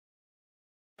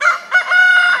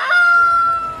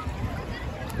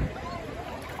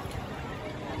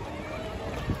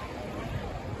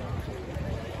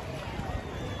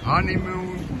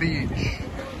Honeymoon Beach.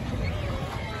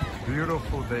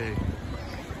 Beautiful day.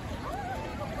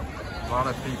 A lot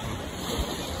of people.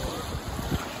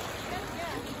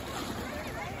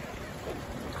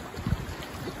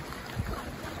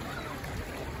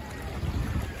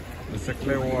 It's a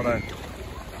clear water.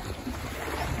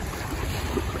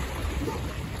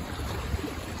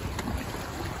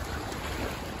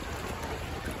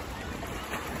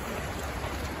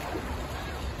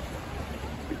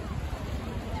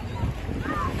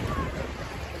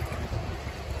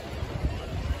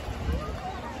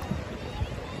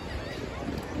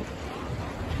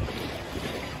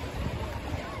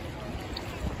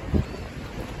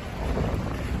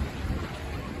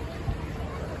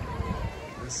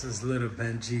 This is little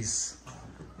Benji's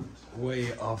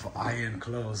way of iron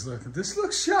clothes. Look, this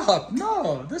looks sharp.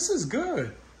 No, this is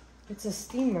good. It's a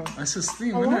steamer. It's a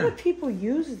steamer. A lot of people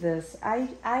use this. I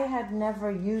had never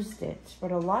used it,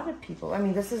 but a lot of people. I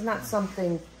mean, this is not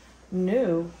something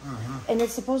new. And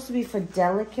it's supposed to be for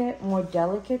more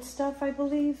delicate stuff, I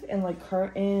believe, and like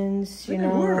curtains, you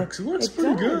know. It works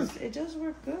pretty good. It does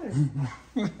work good.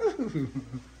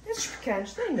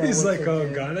 Catch, they know. He's like,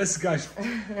 oh God, this guy's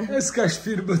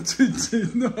feeding my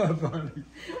tooth. No, buddy.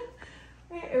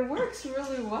 It works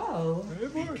really well.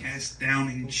 Be cast down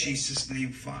in Jesus'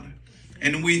 name, Father.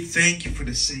 And we thank you for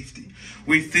the safety.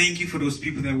 We thank you for those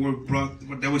people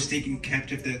that was taken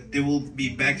captive, that they will be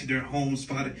back to their homes,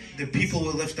 Father. The people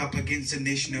will lift up against the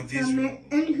nation of Israel.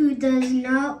 And who does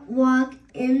not walk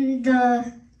in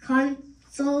the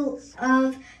counsel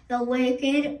of the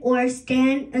wicked, or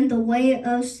stand in the way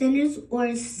of sinners,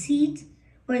 or sit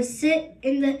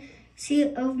in the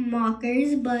seat of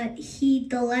mockers, but he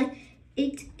delights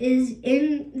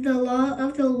in the law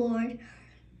of the Lord,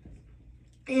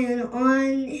 and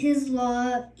on his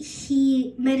law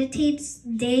he meditates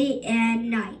day and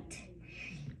night.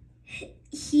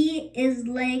 He is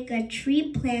like a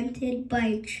tree planted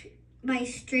by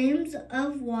streams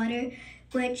of water,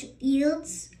 which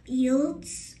yields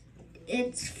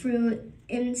its fruit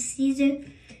in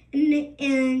season,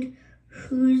 and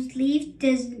whose leaf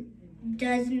does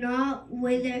not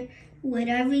wither.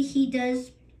 Whatever he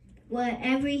does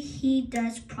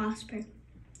prosper.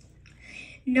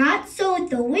 Not so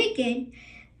the wicked;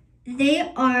 they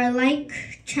are like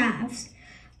chaffs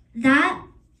that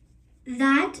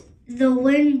the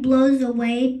wind blows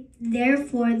away.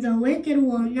 Therefore the wicked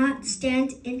will not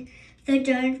stand in the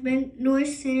judgment, nor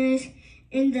sinners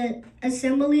in the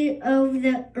assembly of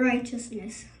the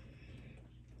righteousness.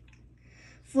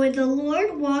 For the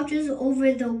Lord watches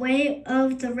over the way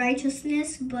of the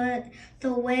righteousness, but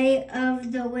the way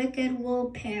of the wicked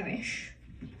will perish.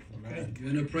 Okay. You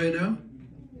want to pray now?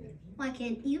 Why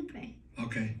can't you pray?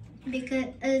 Okay.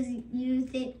 Because you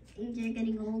think you're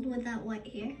getting old with that white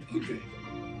hair. Okay.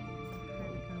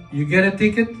 You get a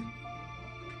ticket?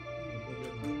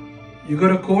 You go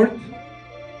to court?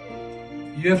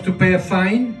 You have to pay a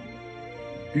fine?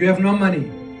 You have no money.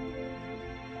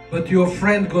 But your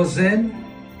friend goes in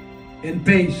and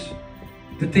pays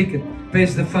the ticket,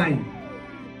 pays the fine.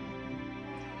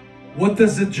 What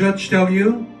does the judge tell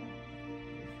you?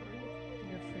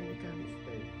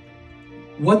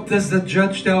 What does the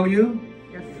judge tell you?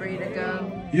 You're free to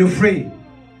go. You're free.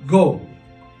 Go.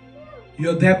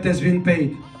 Your debt has been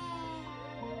paid.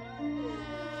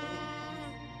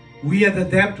 We had a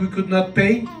debt we could not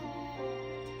pay.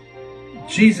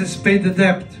 Jesus paid the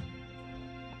debt.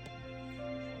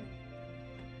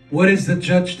 What is the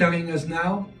judge telling us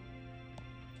now?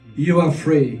 You are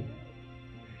free.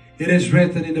 It is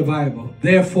written in the Bible.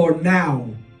 Therefore now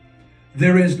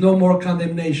there is no more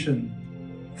condemnation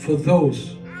for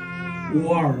those who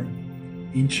are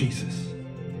in Jesus.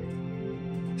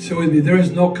 So with me, there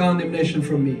is no condemnation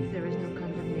for me. There is no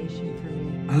condemnation for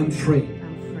me. I'm free.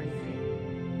 I'm free.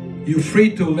 You're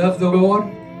free to love the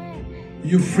Lord.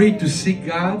 You're free to seek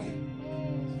God.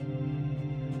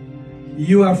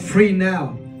 You are free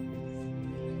now.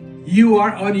 You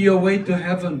are on your way to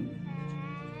heaven.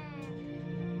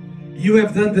 You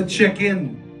have done the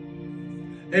check-in.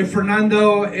 Hey,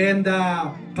 Fernando and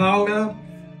Paula.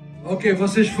 Okay,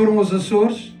 vocês foram aos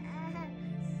Açores?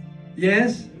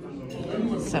 Yes?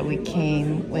 So we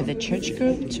came with a church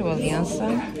group to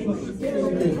Alianca.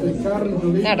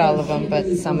 Not all of them, but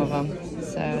some of them.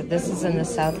 So this is in the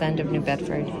south end of New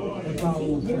Bedford.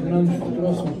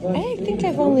 I think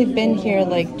I've only been here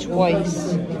like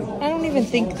twice. I don't even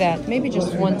think that. Maybe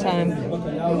just one time.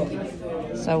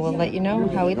 So we'll let you know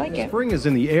how we like it. Spring is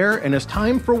in the air and it's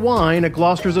time for wine at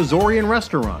Gloucester's Azorean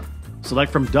Restaurant.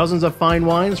 Select from dozens of fine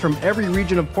wines from every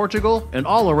region of Portugal and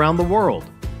all around the world.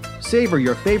 Savor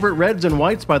your favorite reds and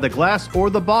whites by the glass or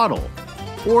the bottle.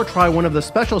 or try one of the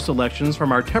special selections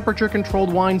from our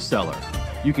temperature-controlled wine cellar.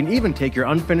 You can even take your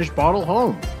unfinished bottle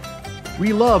home.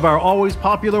 We love our always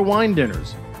popular wine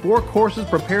dinners. 4 courses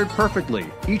prepared perfectly,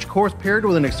 each course paired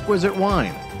with an exquisite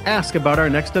wine. Ask about our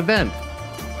next event.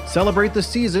 Celebrate the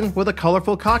season with a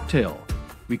colorful cocktail.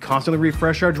 We constantly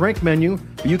refresh our drink menu,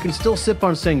 but you can still sip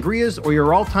on sangrias or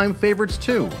your all-time favorites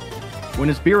too. When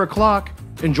it's beer o'clock,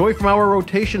 enjoy from our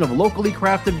rotation of locally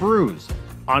crafted brews.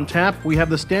 On tap, we have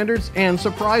the standards and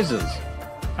surprises.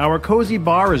 Our cozy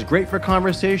bar is great for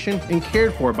conversation and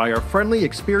cared for by our friendly,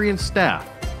 experienced staff.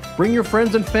 Bring your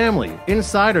friends and family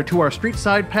inside or to our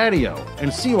street-side patio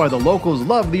and see why the locals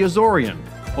love the Azorean.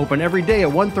 Open every day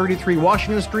at 133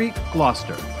 Washington Street,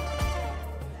 Gloucester.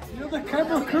 You're the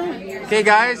camera crew? Hey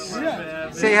guys,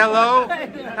 say hello.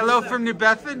 Hello from New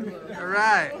Bedford. All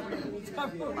right.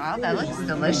 Wow, that looks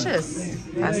delicious.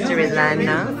 Pastor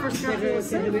Ilana.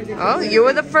 Oh, you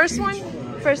were the first one?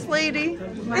 First lady?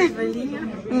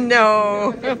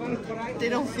 No. They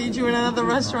don't feed you in another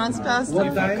restaurants, Pastor?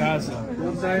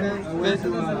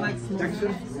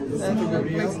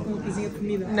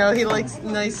 No, he likes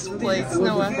nice plates.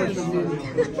 No way.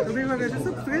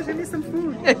 Give me some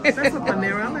food. That's what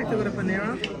Panera. I like to go to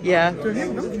Panera. Yeah.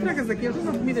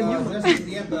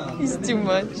 He's too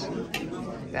much.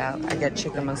 Wow, I got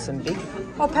chicken Mozambique.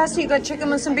 Oh, Pastor, you got chicken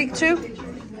Mozambique too?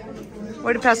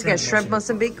 What did Pastor get? Shrimp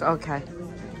Mozambique? Okay.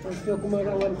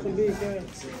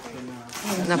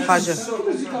 Na faja.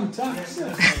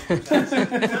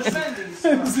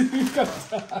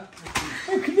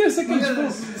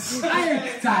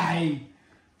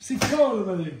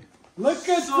 Look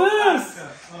at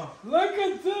this! Look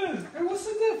at this! Hey, what's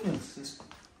the difference?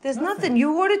 There's nothing.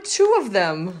 You ordered 2 of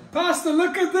them. Pastor,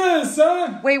 look at this,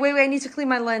 huh? Wait. I need to clean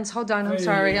my lens. Hold on. I'm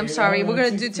sorry. We're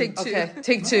going to do take 2. Okay,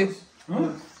 take 2.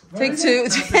 Huh? Take 2.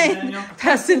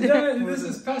 Pastor Daniel. This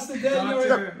is Pastor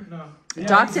Daniel.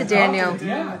 Dr. Daniel.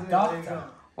 Yeah, doctor.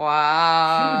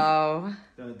 Wow.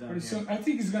 Pretty soon, I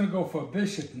think he's going to go for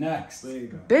Bishop next.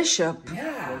 Bishop?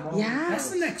 Yeah. Yeah.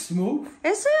 That's the next move.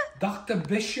 Is it? Dr.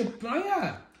 Bishop, oh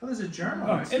yeah. Oh, there's a journal.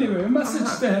 All right, anyway, a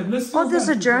message to him. Let's Oh, there's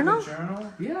a journal?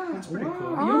 Yeah. That's pretty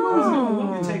cool.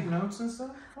 Oh. You take notes and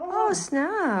stuff? Oh,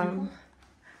 snap.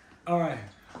 All right.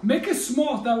 Make it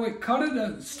small, that way cut it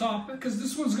and stop it, because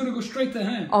this one's going to go straight to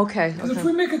him. Okay. Because if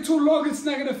we make it too long, it's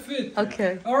not going to fit.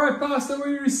 Okay. All right, Pastor,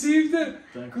 we received it.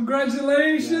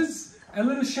 Congratulations. A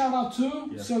little shout out too.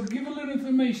 Yes. So give a little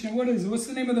information. What is it? What's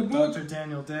the name of the book? Dr.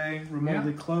 Daniel Day,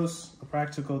 Remotely Close, a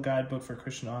practical guidebook for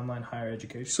Christian online higher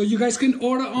education. So you guys can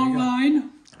order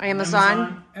online.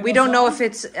 Amazon. We don't know if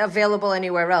it's available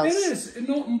anywhere else. It is. In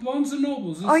Barnes and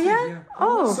Nobles. Oh, yeah?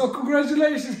 Oh. So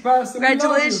congratulations, Pastor.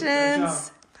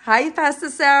 Congratulations. Hi, Pastor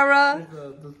Sarah.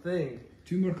 The thing.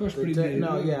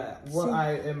 What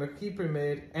I am a keeper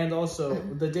made, and also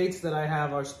the dates that I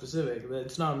have are specific.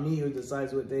 It's not me who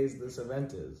decides what days this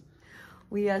event is.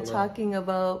 We are talking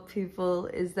about people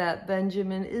is that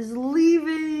Benjamin is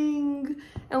leaving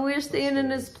and we're staying in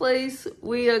this place.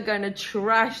 We are going to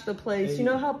trash the place. You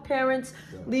know how parents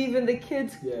leave and the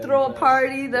kids throw a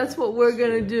party? That's what we're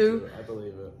going to do. I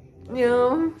believe it. You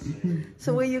know?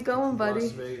 So where you going, buddy?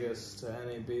 Las Vegas to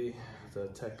NAB, the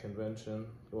tech convention,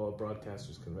 well,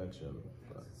 broadcasters convention.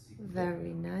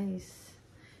 Very nice.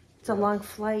 It's a long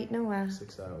flight, no?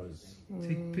 6 hours.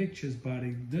 Take pictures,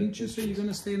 buddy. Didn't you say you're going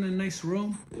to stay in a nice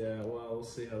room? Yeah, well, we'll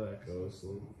see how that goes.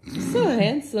 So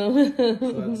handsome.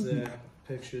 But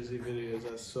pictures and videos,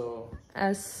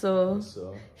 I saw.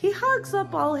 He hugs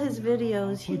up all his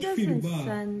videos. He doesn't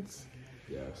send.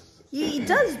 Yes. He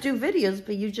does do videos,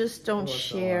 but you just don't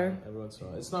share. Every once in a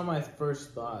while. It's not my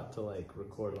first thought to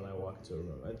record when I walk into a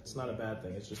room. It's not a bad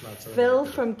thing. It's just not something. Phil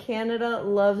from Canada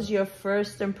loves your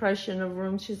first impression of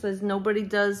room. She says nobody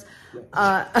does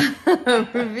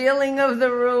revealing of the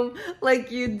room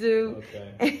like you do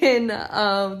in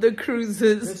the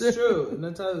cruises. It's true.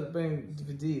 Natasha being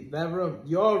DVD. That room,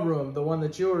 your room, the one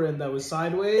that you were in that was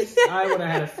sideways, I would have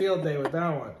had a field day with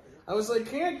that one. I was like,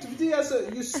 can't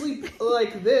you sleep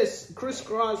like this,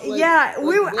 crisscross?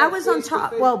 I was on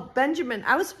top. Well, Benjamin,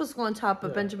 I was supposed to go on top,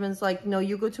 but Benjamin's like, no,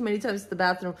 you go too many times to the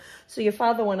bathroom. So your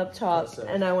father went up top,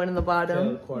 and I went in the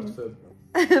bottom.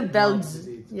 Belts,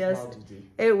 yes.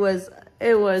 It was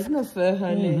nothing,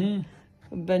 honey.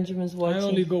 Benjamin's watching. I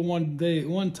only go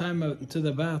one time out to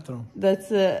the bathroom.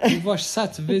 That's it. Eu gosto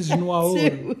 7 vezes no hour.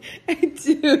 I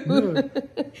do.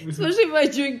 Especially if I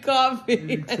drink coffee.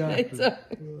 Exactly.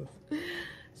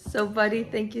 So, buddy,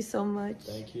 thank you so much.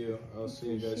 Thank you. I'll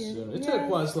see you guys soon. It's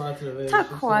quase lá outra vez. Tá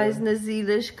quase nas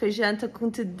ilhas, que a gente com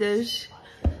todos.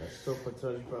 estou para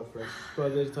trás e para a frente.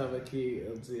 Quando ele estava aqui,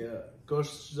 ele dizia: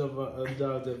 Gostas de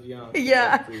andar de avião?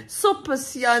 Yeah, só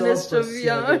passear neste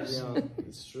avião.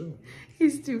 It's true.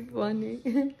 He's too funny.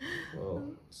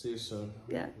 Well, see you soon.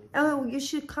 Yeah. Oh, you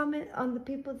should comment on the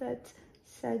people that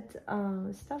said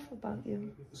stuff about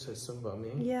you. Said something about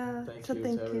me? Yeah. Thank So you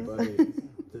thank to you. everybody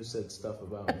who said stuff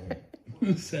about me.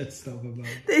 Who said stuff about me?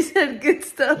 They said good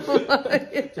stuff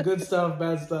about you. The good stuff,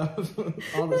 bad stuff,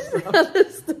 all the stuff. All the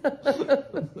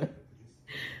stuff.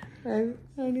 I'm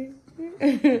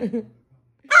funny.